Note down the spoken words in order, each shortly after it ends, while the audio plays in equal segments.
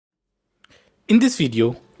In this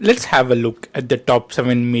video, let's have a look at the top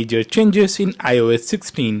 7 major changes in iOS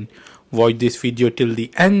 16. Watch this video till the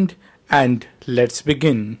end and let's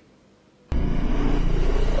begin.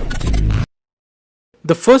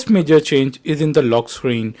 The first major change is in the lock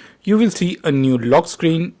screen. You will see a new lock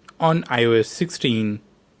screen on iOS 16.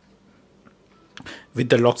 With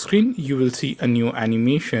the lock screen, you will see a new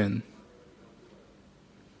animation.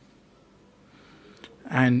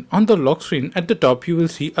 And on the lock screen at the top you will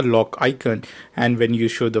see a lock icon, and when you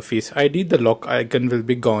show the Face ID the lock icon will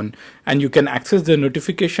be gone and you can access the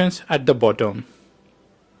notifications at the bottom.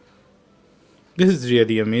 This is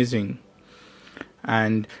really amazing.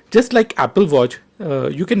 And just like Apple Watch,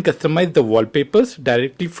 you can customize the wallpapers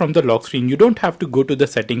directly from the lock screen. You don't have to go to the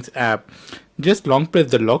settings app. Just long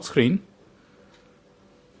press the lock screen.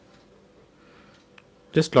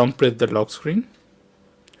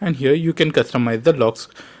 And here you can customize the locks,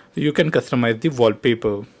 you can customize the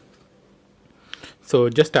wallpaper. So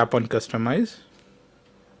just tap on customize.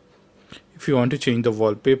 If you want to change the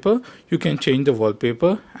wallpaper, you can change the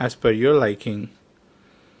wallpaper as per your liking.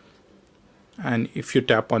 And if you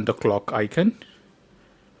tap on the clock icon,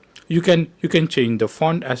 you can change the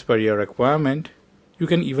font as per your requirement. You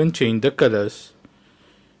can even change the colors.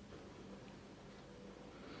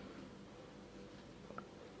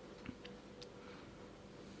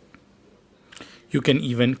 You can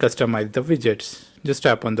even customize the widgets. Just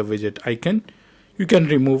tap on the widget icon. You can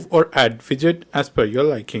remove or add widget as per your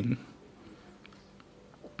liking.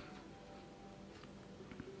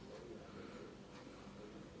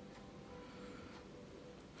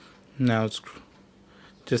 Now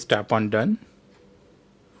just tap on done.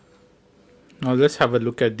 Now let's have a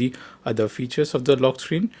look at the other features of the lock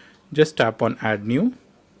screen. Just tap on add new.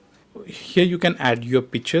 Here you can add your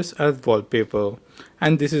pictures as wallpaper,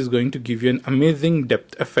 and this is going to give you an amazing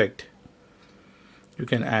depth effect. You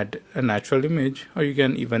can add a natural image, or you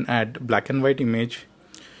can even add black and white image.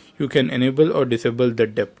 You can enable or disable the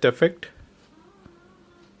depth effect.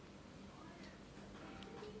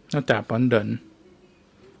 Now tap on done.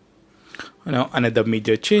 Now another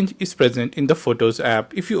major change is present in the Photos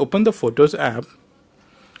app. If you open the Photos app,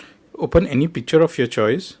 open any picture of your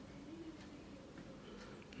choice.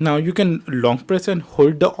 Now you can long press and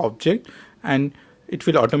hold the object and it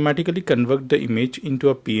will automatically convert the image into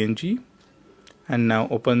a PNG. And now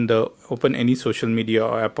open any social media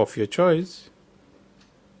app of your choice.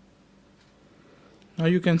 Now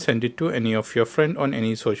you can send it to any of your friends on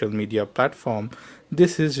any social media platform.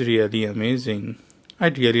 This is really amazing. I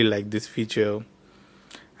really like this feature.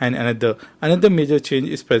 And another major change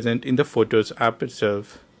is present in the Photos app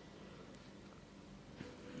itself.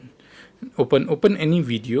 Open any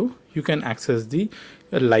video, you can access the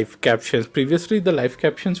live captions. Previously the live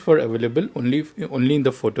captions were available only in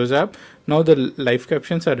the Photos app. Now the live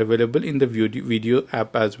captions are available in the video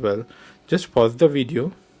app as well. Just pause the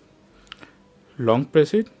video, long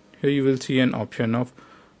press it. Here you will see an option of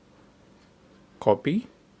copy.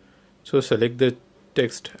 So select the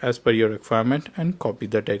text as per your requirement and copy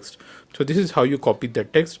the text. So this is how you copy the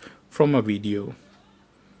text from a video.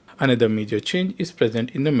 Another major change is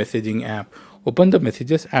present in the messaging app. Open the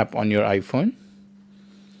Messages app on your iPhone.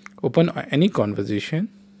 Open any conversation.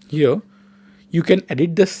 Here, you can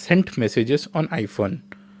edit the sent messages on iPhone.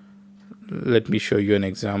 Let me show you an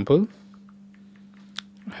example.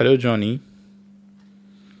 Hello Johnny.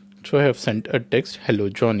 So I have sent a text, hello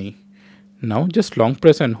Johnny. Now just long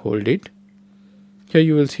press and hold it. Here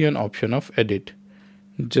you will see an option of edit.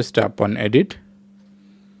 Just tap on edit.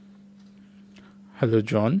 Hello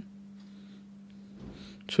John.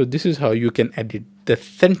 So this is how you can edit the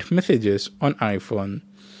sent messages on iPhone.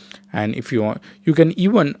 And if you want, you can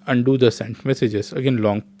even undo the sent messages. Again,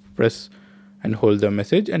 long press and hold the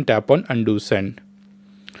message and tap on undo send.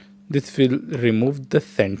 This will remove the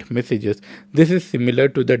sent messages. This is similar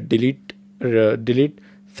to the delete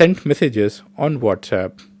sent messages on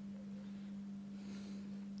WhatsApp.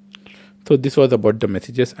 So this was about the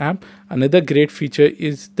Messages app. Another great feature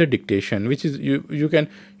is the dictation, which is you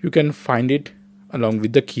can find it along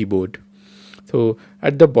with the keyboard. So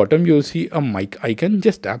at the bottom you will see a mic icon.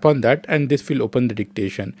 Just tap on that and this will open the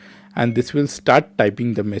dictation, and this will start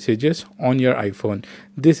typing the messages on your iPhone.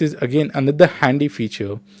 This is again another handy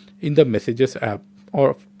feature in the Messages app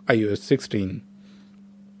or iOS 16.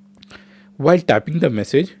 While typing the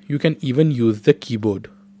message, you can even use the keyboard.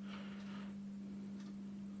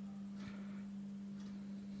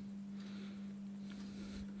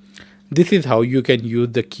 This is how you can use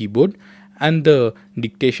the keyboard and the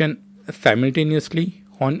dictation simultaneously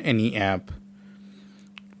on any app.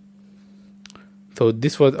 So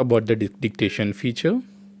this was about the dictation feature.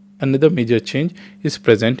 Another major change is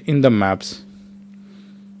present in the maps.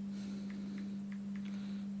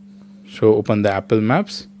 So open the Apple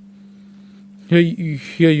Maps. Here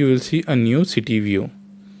you will see a new city view.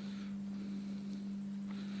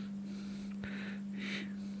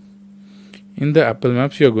 In the Apple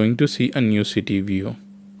Maps, you are going to see a new city view.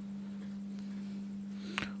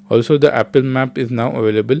 Also, the Apple Map is now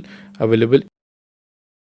available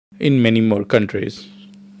in many more countries.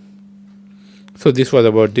 So this was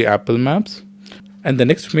about the Apple Maps. And the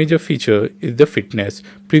next major feature is the fitness.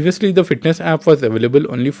 Previously, the fitness app was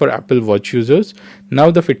available only for Apple Watch users.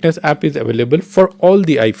 Now the fitness app is available for all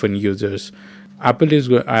the iPhone users. Apple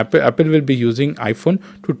will be using iPhone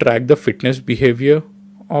to track the fitness behavior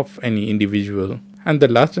of any individual. And the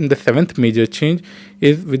last and the seventh major change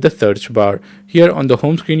is with the search bar. Here on the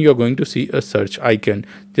home screen, you are going to see a search icon.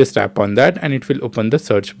 Just tap on that and it will open the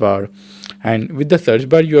search bar. And with the search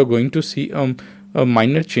bar, you are going to see a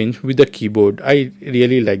minor change with the keyboard. I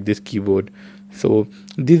really like this keyboard. So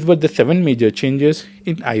these were the 7 major changes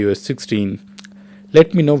in iOS 16.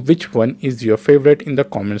 Let me know which one is your favorite in the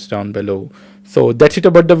comments down below. So that's it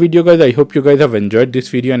about the video, guys. I hope you guys have enjoyed this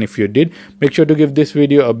video, and if you did, make sure to give this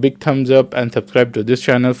video a big thumbs up and subscribe to this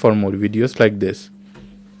channel for more videos like this.